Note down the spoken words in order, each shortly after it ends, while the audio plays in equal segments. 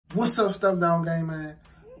What's up, Stuff Down Gang, man?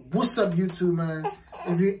 What's up, YouTube, man?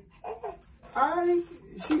 If you,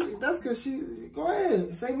 that's cause she, go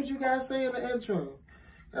ahead, say what you gotta say in the intro.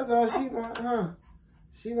 That's all she want, huh?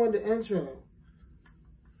 She want the intro,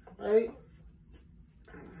 right?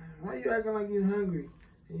 Why you acting like you hungry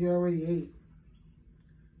and you already ate?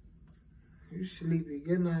 You sleepy,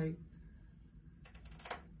 good night.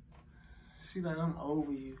 She like, I'm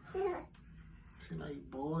over you. She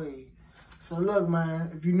like, boy. So look,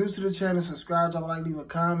 man, if you're new to the channel, subscribe, drop a like, leave a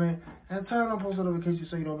comment, and turn on post notifications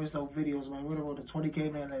so you don't miss no videos, man. We're on the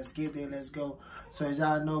 20K, man. Let's get there. Let's go. So as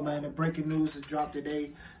y'all know, man, the breaking news has dropped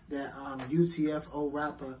today that U.T.F.O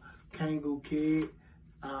rapper Kangol kid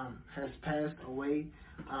has passed away.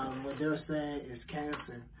 What they're saying is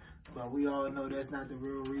cancer, but we all know that's not the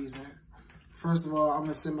real reason. First of all, I'm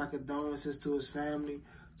going to send my condolences to his family,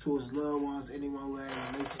 to his loved ones, anyone who had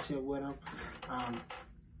a relationship with him.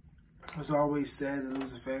 It's always sad to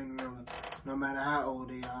lose a family member, no matter how old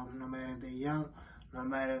they are, no matter if they're young, no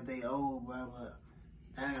matter if they old, bro. But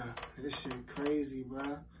damn, this shit crazy,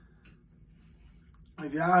 bro.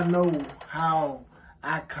 If y'all know how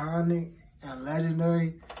iconic and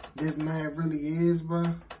legendary this man really is, bro,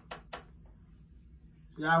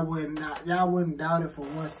 y'all wouldn't doubt it for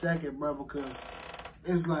 1 second, bro, because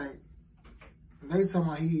it's like they talking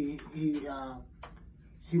about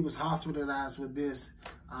he was hospitalized with this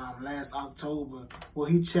last October. Well,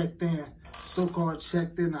 he checked in, so-called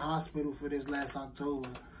checked in the hospital for this last October,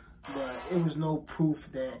 but it was no proof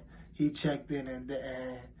that he checked in and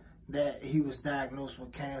that he was diagnosed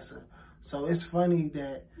with cancer. So it's funny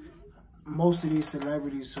that most of these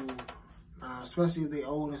celebrities who, especially if they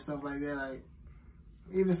old and stuff like that, like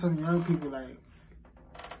even some young people, like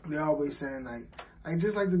they always saying like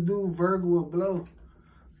just like the dude Virgil or Blow.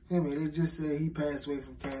 I mean, they just said he passed away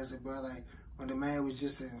from cancer, bro. Like when the man was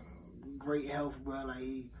just in great health, bro. Like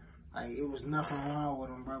it was nothing wrong with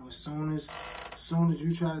him, bro. But soon as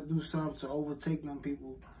you try to do something to overtake them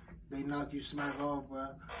people, they knock you smack off, bro.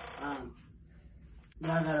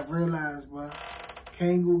 Y'all gotta realize, bro.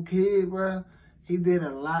 Kangol kid, bro. He did a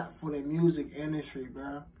lot for the music industry,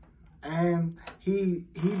 bro. And he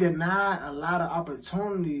denied a lot of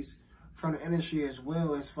opportunities from the industry as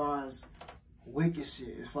well, as far as wicked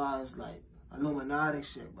shit, as far as like Illuminati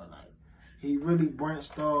shit, but like he really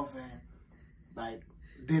branched off and like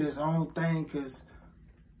did his own thing, because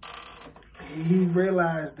he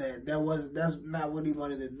realized that that's not what he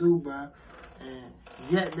wanted to do, bro. And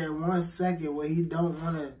yet that 1 second where he don't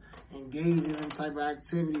want to engage in them type of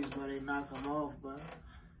activities, but they knock him off, bro.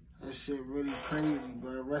 That shit really crazy,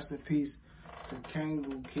 bro. Rest in peace to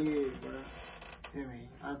Kangol kid, bro.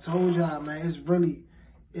 I told y'all, man,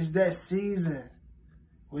 it's that season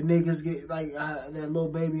when niggas get like that little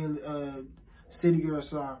baby City Girl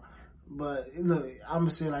song. But look, I'm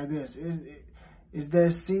gonna say it like this: it's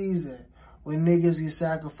that season when niggas get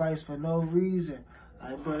sacrificed for no reason.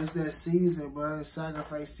 Like, bro, it's that season, bro. It's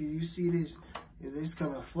sacrifice season. You see this? It's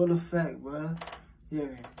coming full effect, bro. Yeah,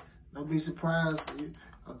 don't be surprised.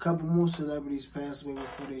 A couple more celebrities pass away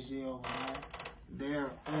before this year over, man.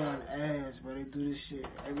 They're on ass, bro. They do this shit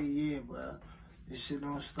every year, bro. This shit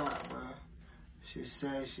don't stop, bro. Shit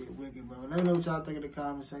sad, shit wicked, bro. Let me know what y'all think in the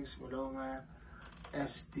comment section below, man.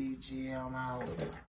 SDGM out.